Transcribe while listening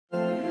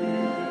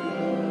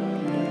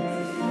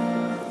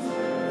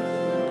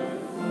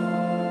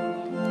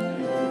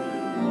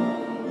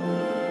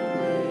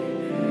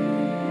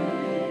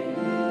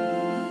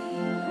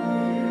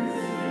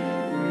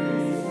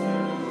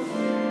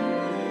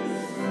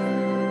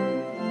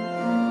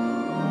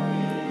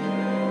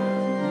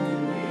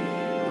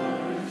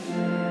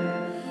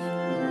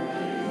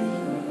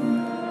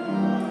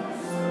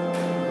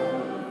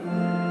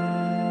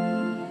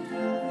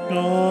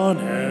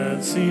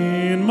had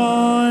seen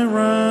my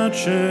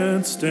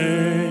wretched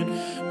state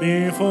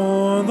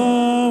before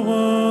the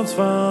world's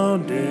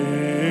foundation,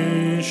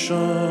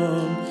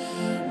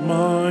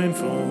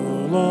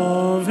 mindful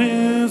of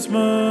his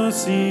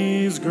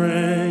mercies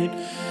great,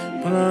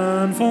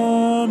 plan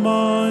for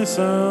my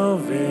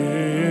salvation.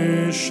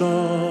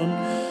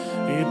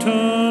 He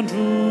turned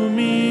to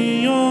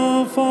me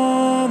a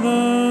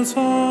father's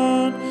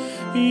heart.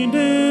 He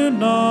did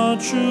not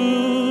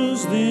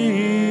choose the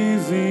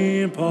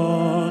easy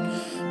part,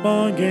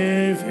 but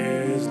gave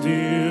his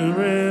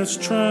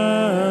dearest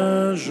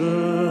treasure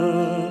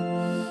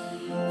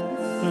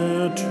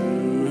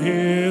to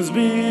his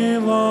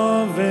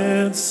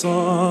beloved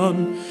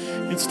Son.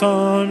 It's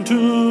time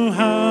to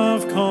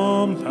have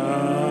compassion.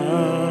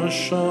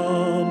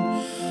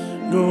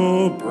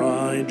 Go,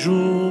 bright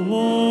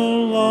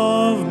jewel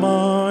of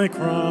my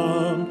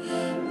crown,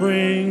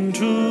 bring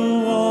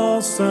to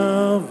all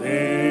salvation.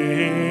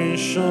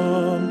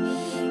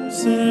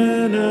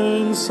 Sin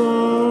and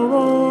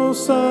sorrow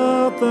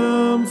set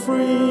them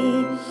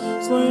free,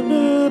 slay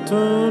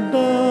bitter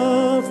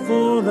death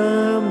for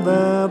them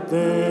that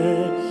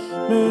they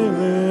may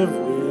live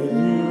with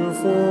you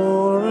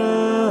forever.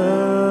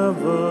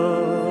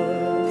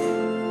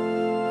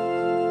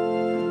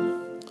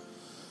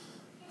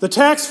 The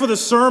text for the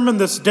sermon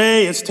this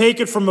day is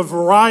taken from a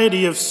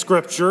variety of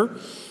scripture,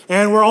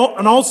 and we're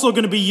also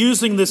going to be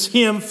using this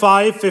hymn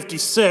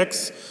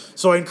 556,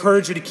 so I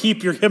encourage you to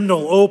keep your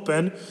hymnal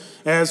open,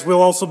 as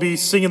we'll also be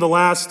singing the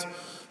last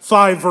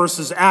 5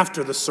 verses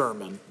after the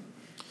sermon.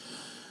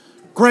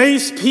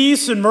 Grace,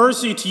 peace, and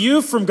mercy to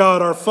you from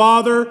God our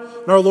Father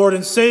and our Lord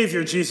and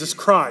Savior, Jesus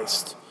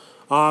Christ.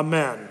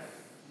 Amen.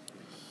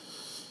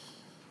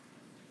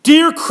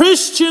 Dear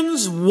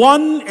Christians,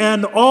 one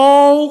and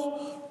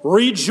all,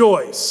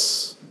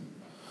 rejoice.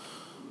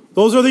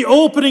 Those are the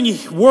opening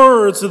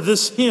words of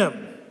this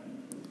hymn.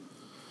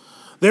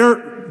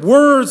 They're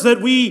words that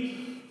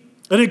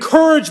an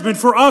encouragement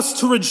for us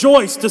to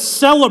rejoice, to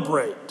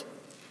celebrate.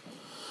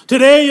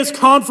 Today is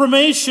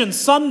Confirmation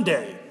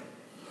Sunday.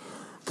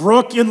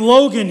 Brooke and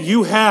Logan,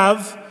 you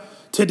have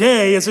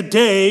today as a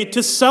day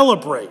to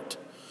celebrate,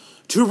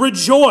 to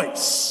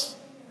rejoice.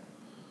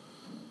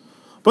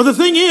 But the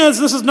thing is,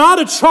 this is not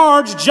a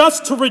charge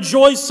just to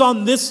rejoice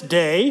on this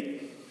day,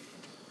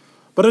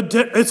 but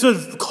it's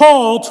a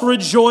call to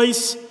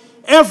rejoice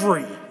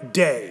every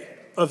day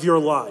of your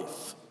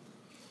life.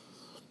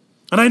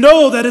 And I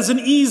know that isn't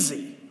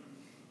easy.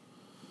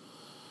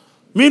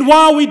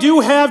 Meanwhile, we do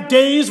have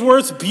days where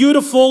it's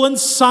beautiful and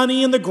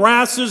sunny and the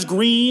grass is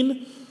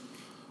green.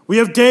 We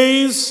have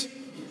days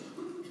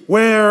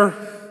where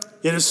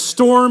it is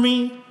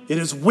stormy, it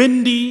is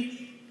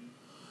windy,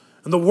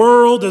 and the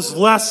world is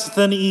less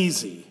than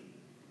easy.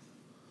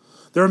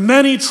 There are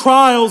many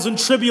trials and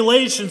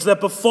tribulations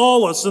that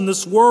befall us in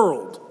this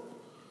world.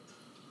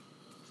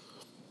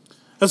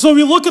 And so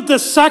we look at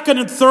this second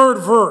and third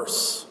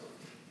verse.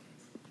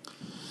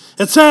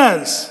 It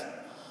says,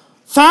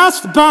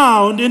 fast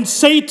bound in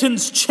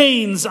Satan's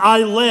chains I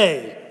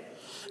lay.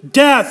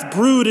 Death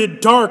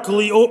brooded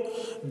darkly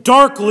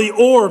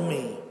o'er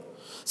me.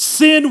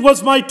 Sin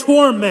was my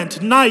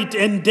torment night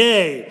and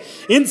day.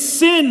 In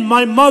sin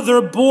my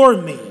mother bore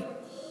me.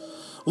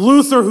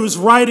 Luther, who's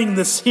writing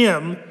this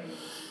hymn,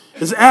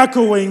 is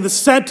echoing the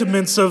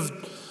sentiments of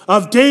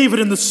David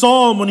in the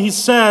psalm when he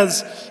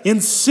says, in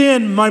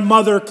sin my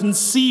mother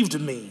conceived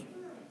me.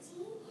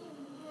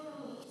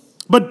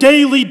 But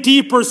daily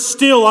deeper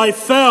still I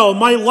fell.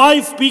 My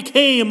life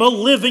became a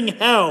living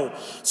hell.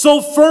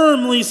 So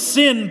firmly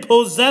sin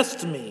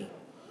possessed me.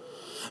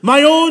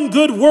 My own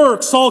good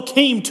works all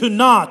came to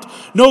naught,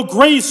 no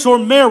grace or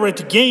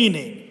merit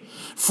gaining.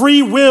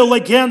 Free will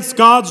against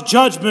God's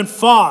judgment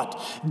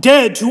fought,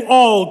 dead to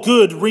all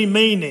good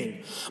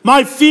remaining.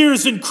 My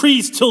fears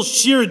increased till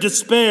sheer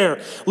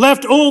despair,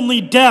 left only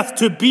death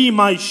to be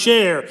my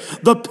share.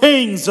 The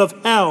pangs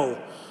of hell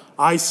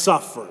I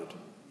suffered.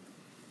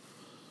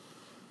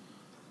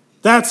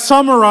 That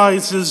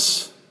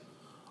summarizes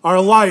our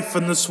life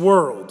in this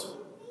world.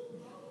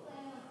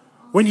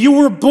 When you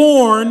were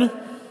born,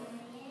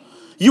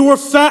 you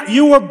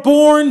were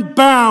born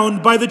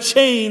bound by the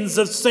chains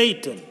of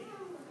Satan.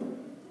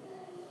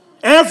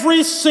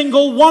 Every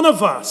single one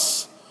of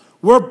us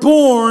were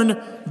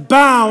born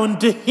bound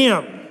to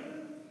him.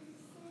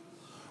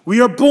 We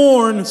are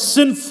born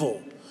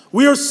sinful.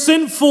 We are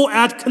sinful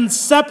at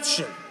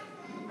conception.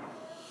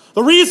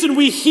 The reason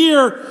we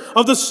hear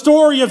of the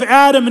story of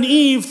Adam and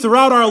Eve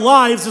throughout our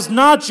lives is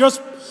not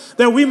just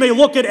that we may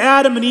look at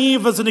Adam and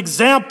Eve as an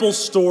example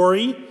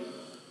story.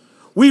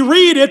 We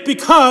read it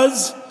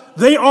because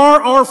they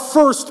are our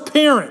first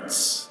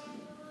parents.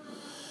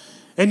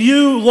 And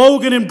you,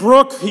 Logan and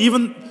Brooke,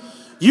 even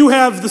you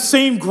have the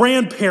same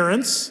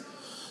grandparents.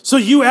 So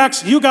you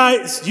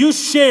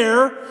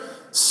share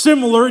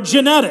similar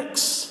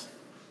genetics.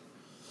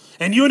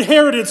 And you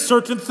inherited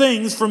certain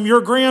things from your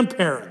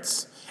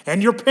grandparents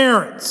and your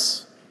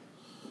parents.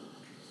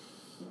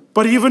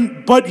 But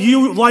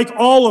you, like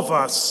all of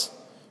us,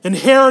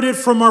 inherited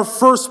from our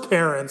first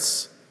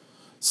parents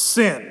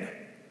sin.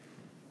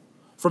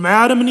 from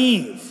Adam and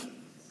Eve.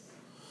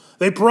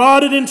 They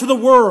brought it into the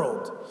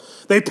world.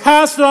 They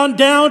passed it on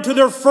down to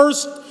their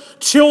first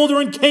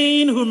children,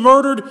 Cain, who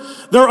murdered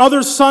their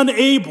other son,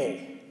 Abel.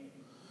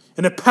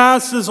 And it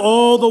passes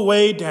all the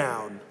way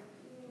down.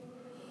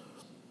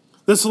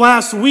 This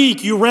last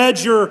week, you read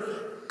your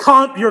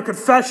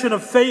confession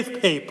of faith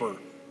paper.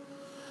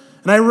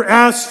 And I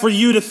asked for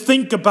you to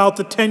think about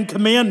the 10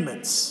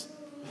 Commandments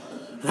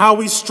and how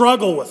we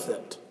struggle with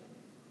it.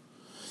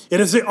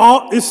 It's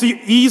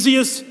the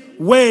easiest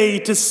way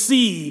to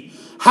see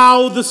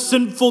how the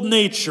sinful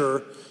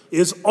nature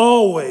is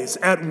always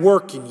at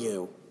work in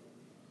you.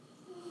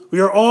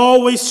 We are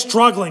always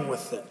struggling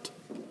with it.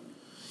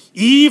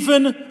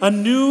 Even a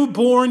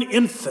newborn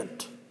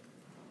infant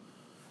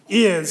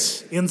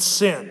is in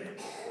sin.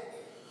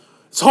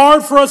 It's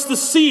hard for us to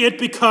see it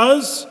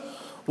because,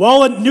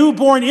 while a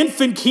newborn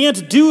infant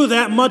can't do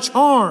that much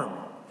harm,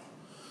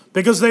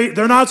 because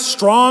they're not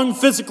strong,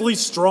 physically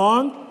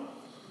strong,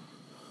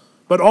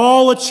 but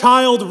all a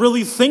child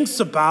really thinks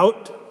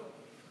about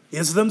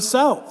is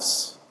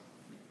themselves.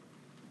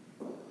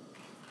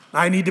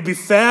 I need to be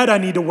fed, I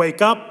need to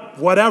wake up,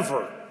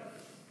 whatever.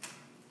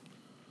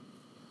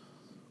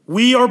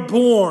 We are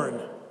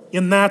born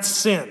in that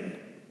sin.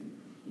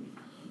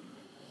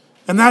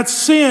 And that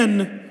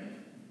sin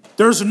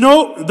is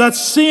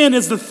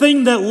the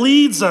thing that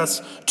leads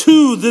us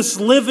to this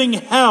living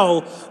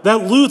hell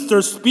that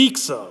Luther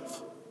speaks of.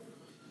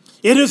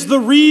 It is the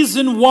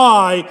reason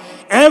why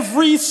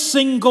every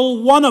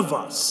single one of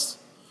us,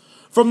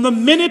 from the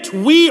minute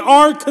we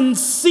are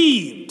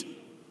conceived,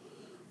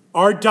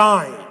 are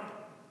dying.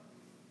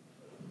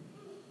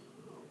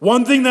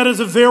 One thing that is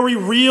a very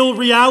real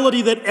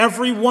reality that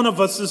every one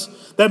of us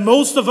that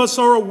most of us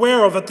are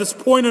aware of at this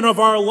point in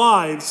our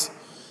lives,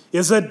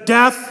 is that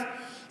death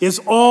is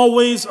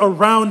always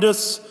around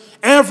us,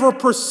 ever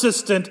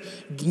persistent,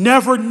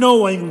 never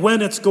knowing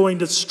when it's going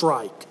to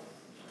strike.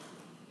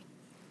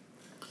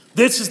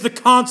 This is the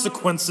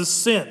consequence of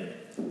sin.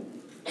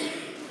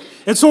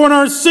 And so in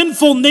our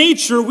sinful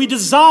nature, we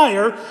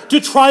desire to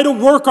try to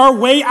work our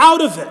way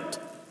out of it.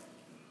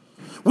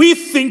 We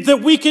think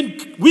that we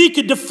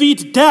could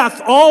defeat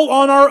death all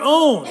on our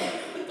own.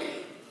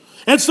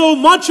 And so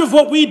much of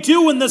what we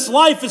do in this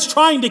life is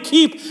trying to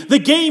keep the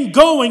game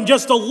going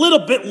just a little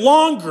bit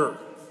longer.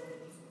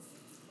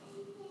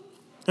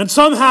 And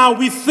somehow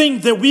we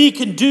think that we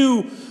can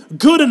do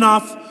good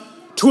enough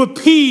to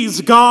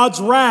appease God's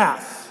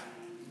wrath.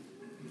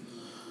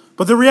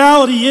 But the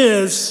reality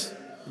is,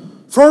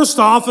 first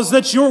off, is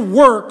that your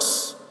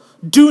works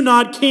do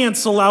not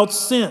cancel out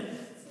sin.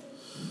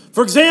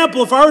 For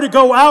example, if I were to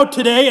go out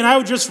today and I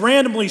would just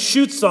randomly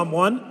shoot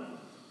someone,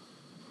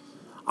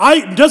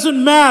 it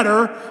doesn't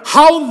matter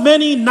how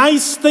many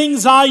nice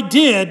things I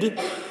did,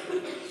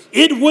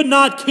 it would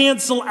not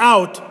cancel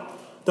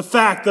out the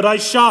fact that I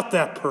shot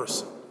that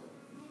person.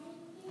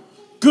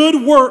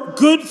 Good work,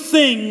 good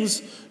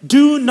things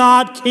do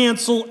not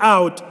cancel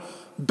out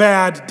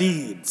bad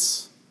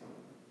deeds.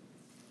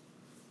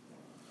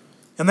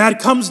 And that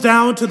comes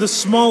down to the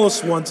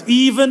smallest ones,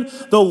 even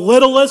the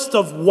littlest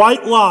of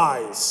white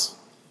lies.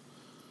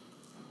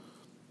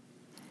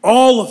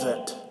 All of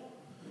it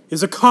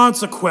is a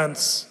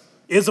consequence,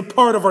 is a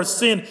part of our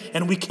sin,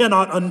 and we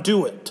cannot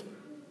undo it.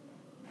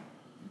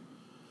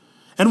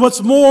 And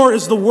what's more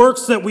is the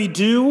works that we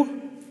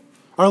do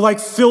are like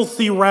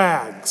filthy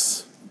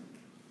rags.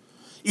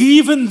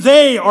 Even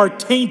they are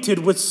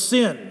tainted with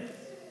sin.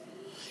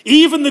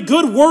 Even the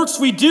good works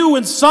we do,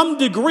 in some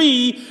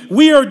degree,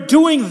 we are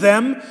doing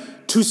them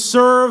to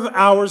serve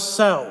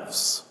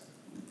ourselves.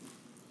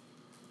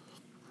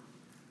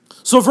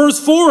 So verse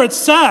 4, it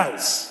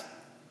says,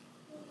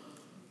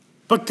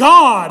 "But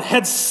God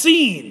had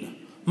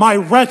seen my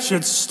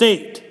wretched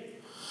state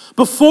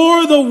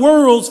before the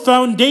world's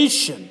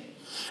foundation,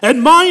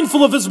 and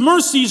mindful of his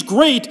mercies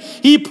great,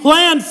 he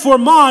planned for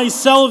my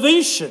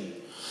salvation.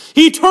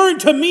 He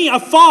turned to me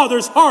a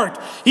father's heart.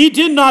 He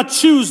did not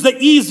choose the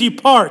easy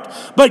part,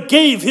 but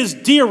gave his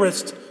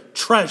dearest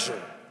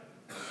treasure."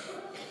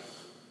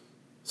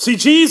 See,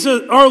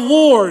 Jesus, our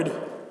Lord,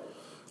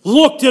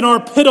 looked in our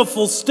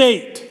pitiful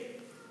state.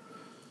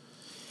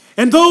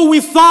 And though we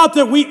try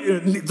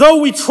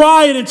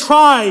and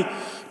try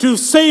to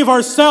save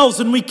ourselves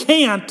and we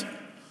can't,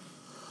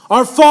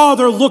 our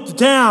Father looked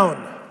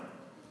down.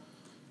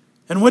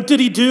 And what did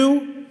he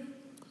do?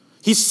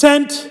 He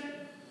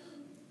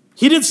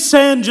didn't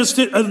send just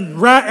an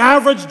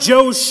average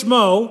Joe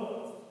Schmo.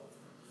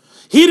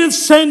 He didn't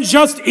send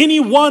just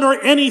anyone or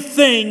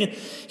anything.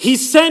 He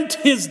sent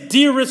his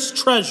dearest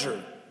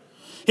treasure,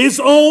 his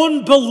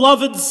own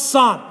beloved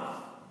Son,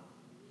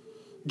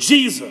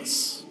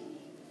 Jesus.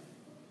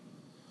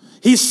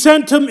 He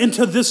sent him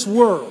into this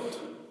world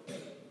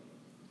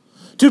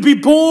to be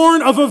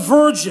born of a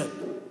virgin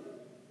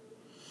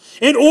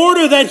in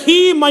order that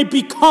he might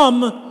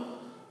become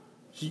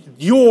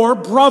your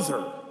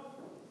brother.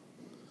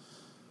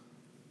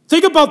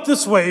 Think about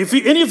this way. If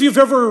any of you have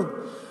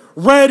ever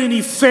read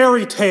any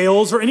fairy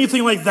tales or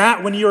anything like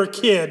that when you were a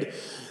kid,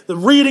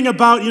 reading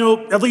about,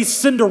 at least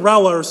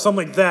Cinderella or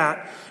something like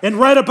that, and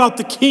read about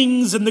the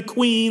kings and the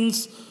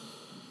queens.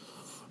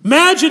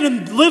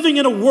 Imagine living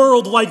in a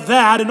world like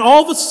that, and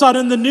all of a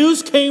sudden the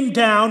news came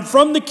down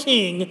from the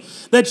king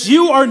that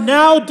you are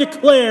now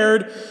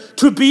declared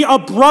to be a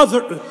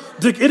brother.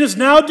 It is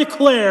now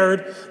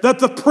declared that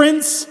the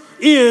prince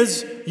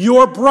is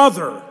your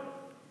brother.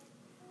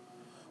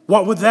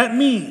 What would that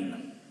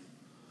mean?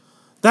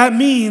 That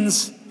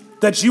means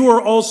that you are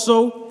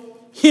also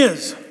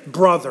his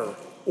brother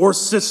or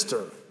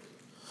sister.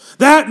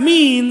 That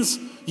means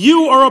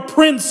you are a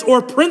prince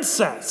or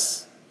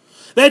princess.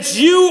 That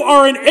you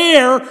are an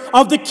heir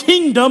of the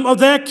kingdom of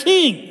that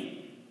king.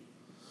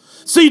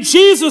 See,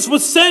 Jesus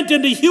was sent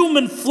into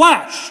human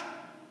flesh.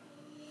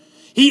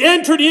 He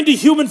entered into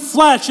human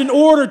flesh in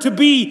order to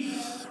be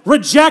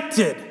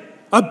rejected,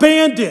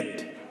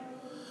 abandoned,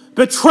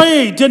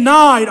 betrayed,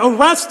 denied,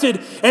 arrested,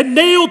 and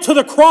nailed to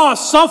the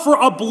cross, suffer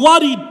a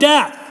bloody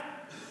death,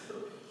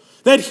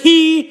 that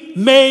he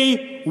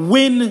may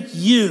win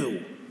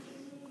you,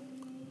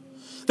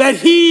 that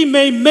he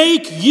may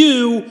make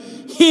you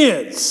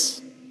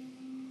his,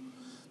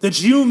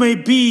 that you may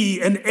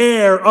be an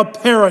heir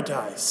of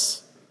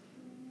paradise.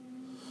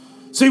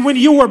 See, when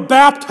you were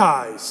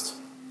baptized,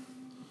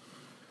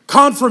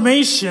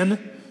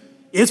 confirmation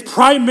is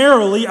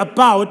primarily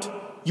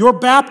about your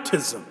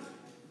baptism.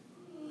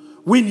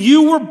 When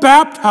you were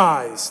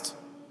baptized,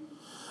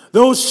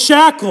 those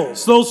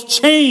shackles, those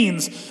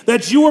chains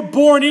that you were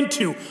born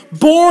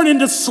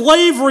into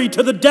slavery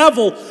to the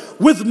devil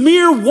with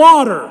mere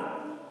water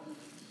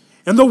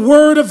and the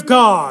word of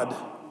God,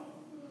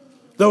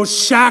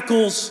 those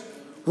shackles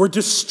were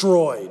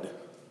destroyed.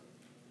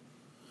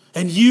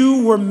 And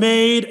you were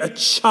made a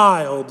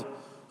child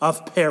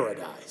of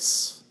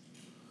paradise.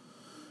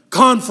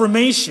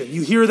 Confirmation,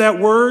 you hear that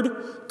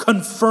word?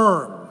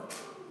 Confirm.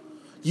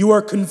 You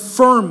are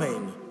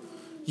confirming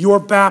your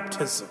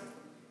baptism.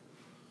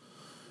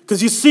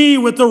 Because you see,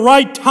 with the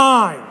right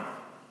time,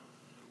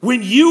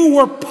 when you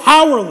were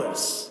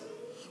powerless,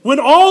 when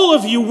all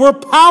of you were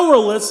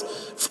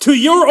powerless to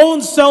your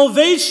own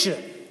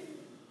salvation,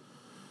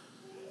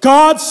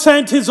 God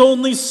sent his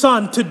only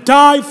Son to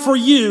die for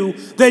you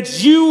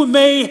that you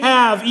may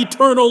have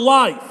eternal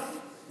life.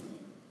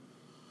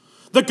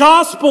 The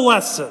gospel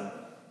lesson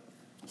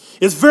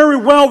is very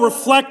well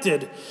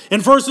reflected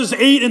in verses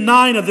 8 and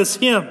 9 of this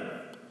hymn.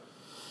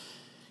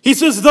 He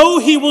says, though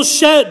he will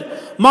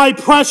shed my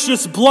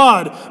precious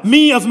blood,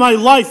 me of my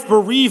life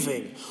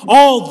bereaving,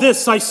 all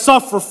this I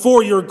suffer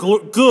for your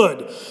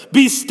good.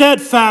 Be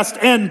steadfast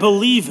and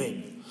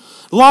believing.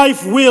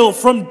 Life will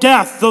from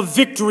death the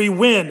victory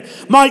win.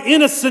 My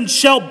innocence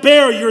shall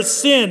bear your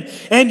sin,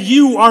 and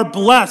you are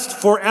blessed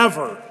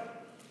forever.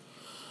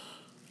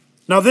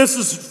 Now this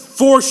is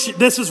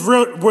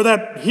where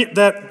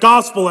that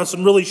gospel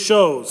lesson really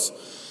shows.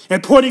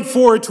 And pointing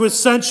forward to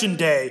Ascension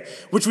Day,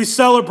 which we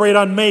celebrate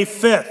on May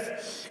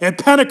 5th, and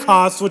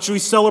Pentecost, which we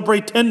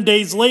celebrate 10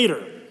 days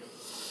later.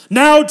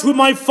 Now to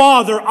my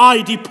Father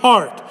I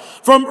depart,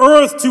 from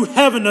earth to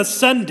heaven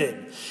ascending,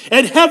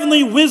 and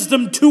heavenly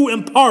wisdom to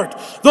impart,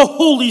 the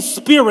Holy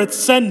Spirit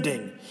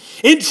sending.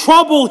 In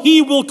trouble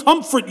he will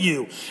comfort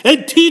you,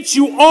 and teach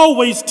you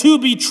always to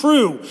be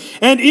true,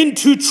 and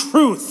into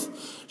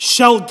truth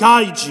shall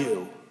guide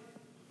you.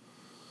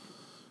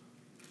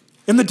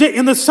 In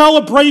the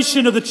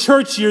celebration of the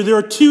church year, there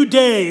are 2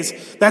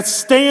 days that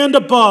stand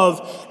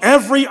above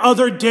every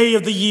other day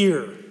of the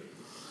year.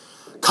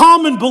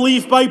 Common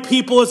belief by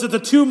people is that the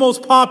 2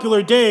 most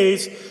popular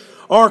days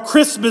are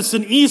Christmas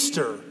and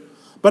Easter.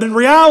 But in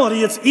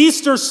reality, it's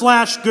Easter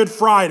 / Good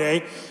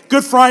Friday.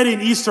 Good Friday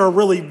and Easter are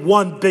really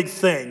one big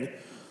thing.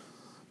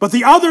 But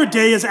the other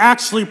day is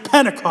actually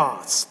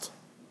Pentecost.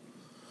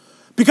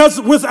 Because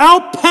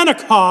without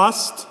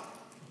Pentecost,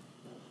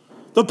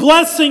 the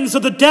blessings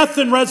of the death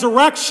and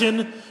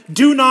resurrection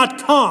do not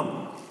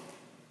come.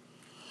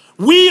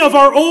 We of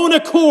our own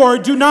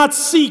accord do not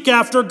seek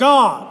after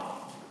God.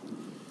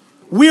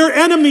 We are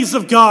enemies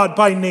of God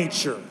by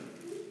nature.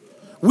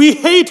 We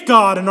hate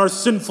God in our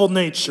sinful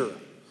nature.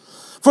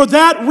 For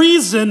that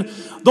reason,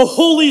 the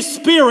Holy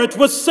Spirit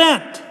was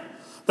sent.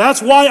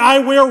 That's why I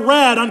wear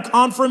red on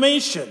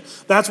confirmation.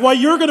 That's why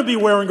you're going to be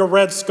wearing a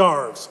red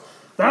scarves.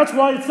 That's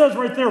why it says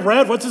right there,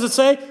 red, what does it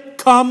say?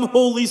 Come,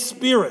 Holy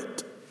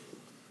Spirit.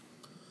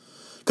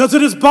 Because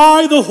it is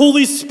by the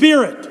Holy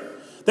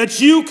Spirit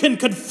that you can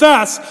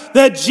confess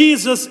that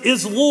Jesus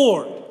is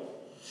Lord.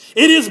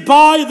 It is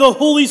by the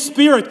Holy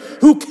Spirit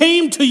who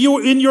came to you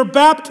in your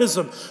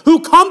baptism, who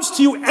comes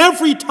to you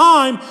every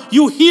time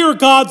you hear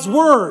God's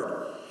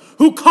word,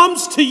 who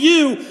comes to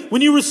you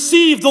when you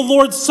receive the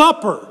Lord's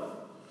Supper.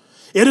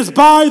 It is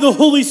by the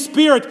Holy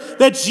Spirit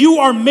that you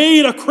are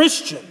made a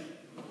Christian.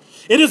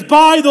 It is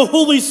by the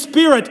Holy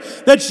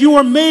Spirit that you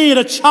are made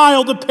a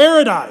child of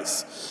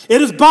paradise.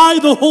 It is by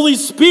the Holy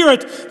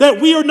Spirit that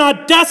we are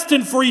not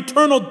destined for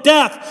eternal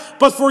death,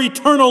 but for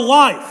eternal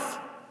life.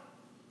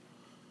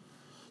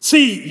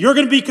 See, you're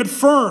going to be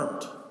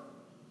confirmed.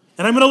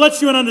 And I'm going to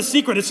let you in on the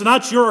secret. It's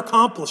not your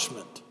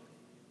accomplishment.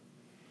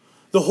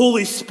 The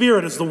Holy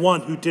Spirit is the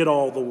one who did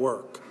all the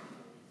work.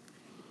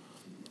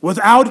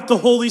 Without the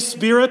Holy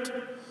Spirit,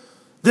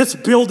 this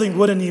building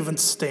wouldn't even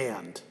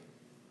stand.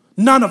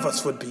 None of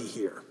us would be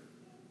here.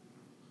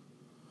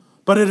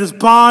 But it is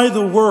by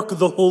the work of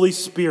the Holy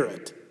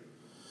Spirit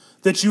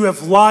that you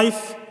have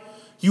life,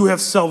 you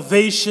have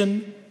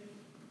salvation,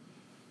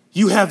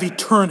 you have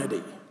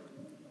eternity.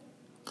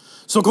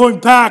 So going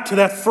back to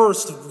that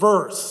first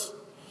verse,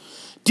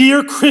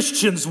 dear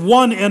Christians,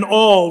 one and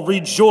all,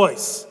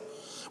 rejoice,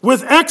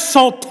 with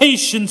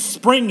exaltation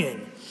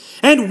springing,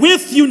 and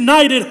with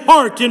united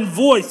heart and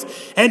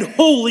voice, and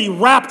holy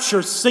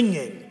rapture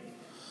singing.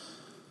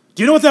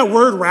 Do you know what that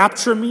word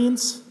rapture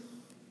means?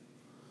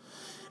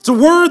 It's a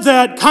word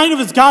that kind of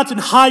has gotten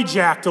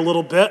hijacked a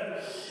little bit.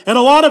 And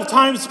a lot of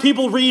times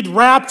people read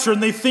rapture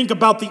and they think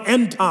about the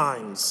end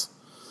times.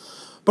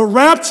 But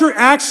rapture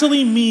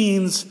actually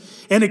means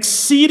an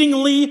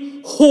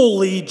exceedingly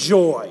holy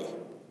joy.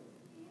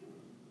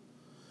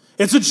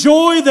 It's a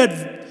joy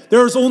that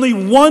there is only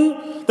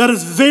one that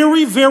is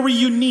very, very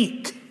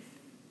unique.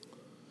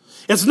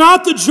 It's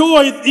not the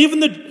joy,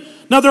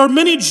 now there are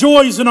many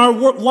joys in our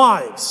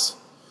lives.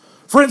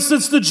 For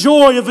instance, the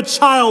joy of a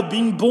child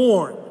being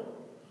born.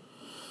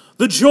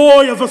 The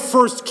joy of a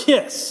first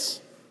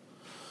kiss.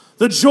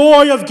 The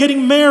joy of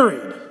getting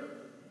married.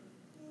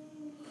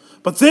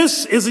 But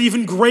this is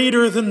even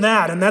greater than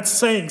that, and that's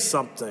saying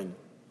something.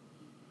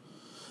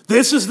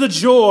 This is the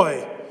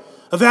joy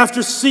of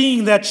after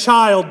seeing that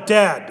child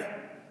dead,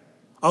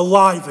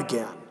 alive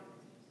again.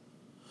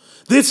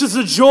 This is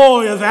the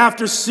joy of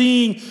after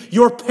seeing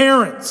your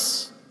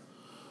parents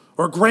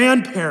or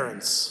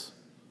grandparents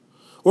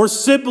or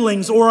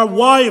siblings or a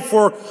wife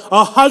or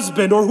a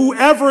husband or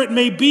whoever it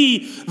may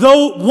be,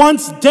 though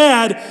once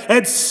dead,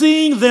 and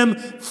seeing them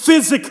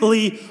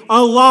physically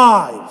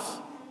alive.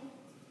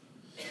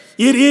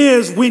 It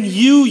is when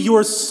you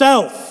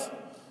yourself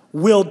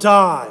will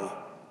die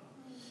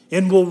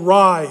and will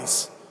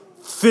rise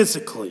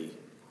physically.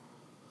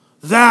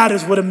 That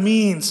is what it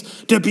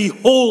means to be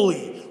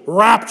holy,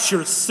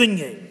 rapture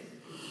singing.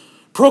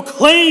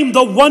 Proclaim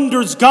the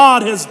wonders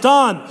God has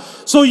done.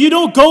 So you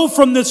don't go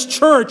from this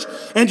church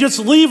and just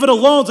leave it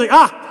alone. Say,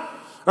 all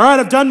right,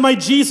 I've done my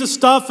Jesus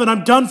stuff and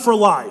I'm done for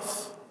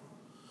life.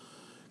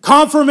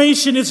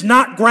 Confirmation is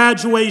not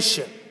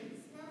graduation.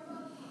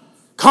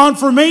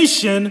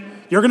 Confirmation,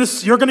 you're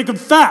gonna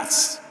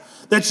confess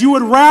that you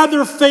would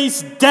rather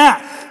face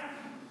death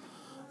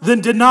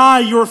than deny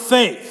your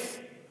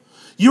faith.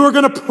 You are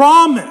going to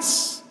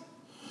promise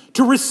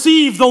to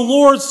receive the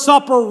Lord's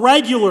Supper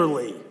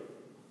regularly.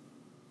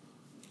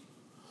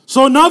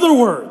 So in other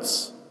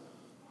words,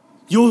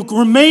 you'll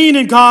remain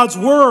in God's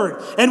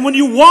word. And when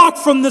you walk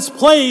from this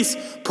place,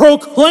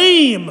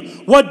 proclaim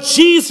what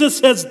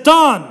Jesus has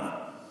done,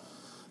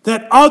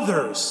 that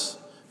others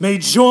may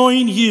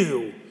join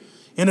you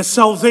in a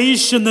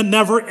salvation that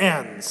never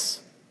ends.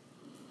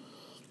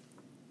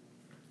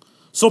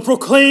 So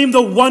proclaim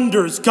the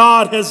wonders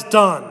God has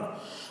done,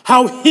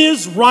 how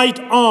his right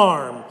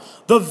arm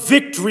the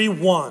victory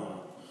won,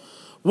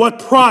 what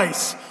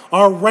price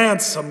our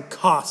ransom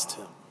cost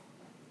him.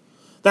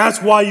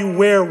 That's why you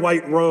wear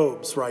white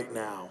robes right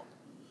now,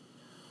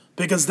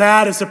 because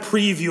that is a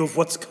preview of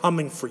what's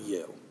coming for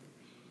you.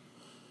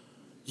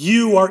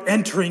 You are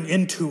entering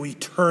into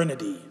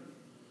eternity.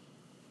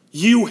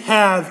 You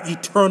have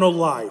eternal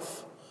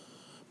life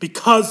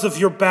because of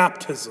your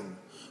baptism,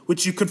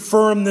 which you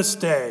confirm this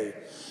day,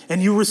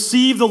 and you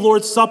receive the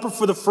Lord's Supper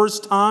for the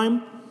first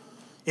time.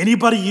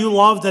 Anybody you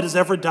love that has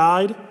ever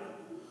died,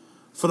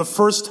 for the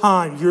first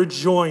time you're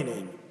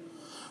joining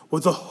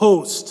with the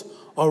host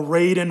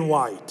arrayed in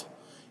white,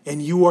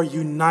 and you are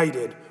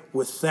united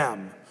with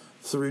them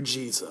through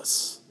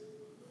Jesus.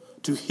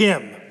 To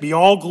him be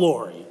all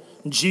glory.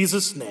 In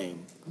Jesus'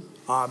 name,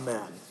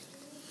 amen.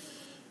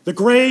 The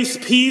grace,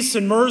 peace,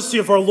 and mercy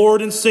of our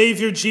Lord and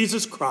Savior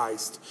Jesus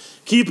Christ,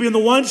 keep you in the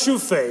one true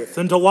faith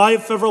unto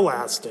life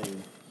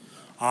everlasting.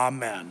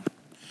 Amen.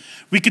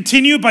 We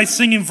continue by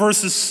singing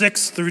verses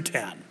 6 through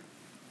 10.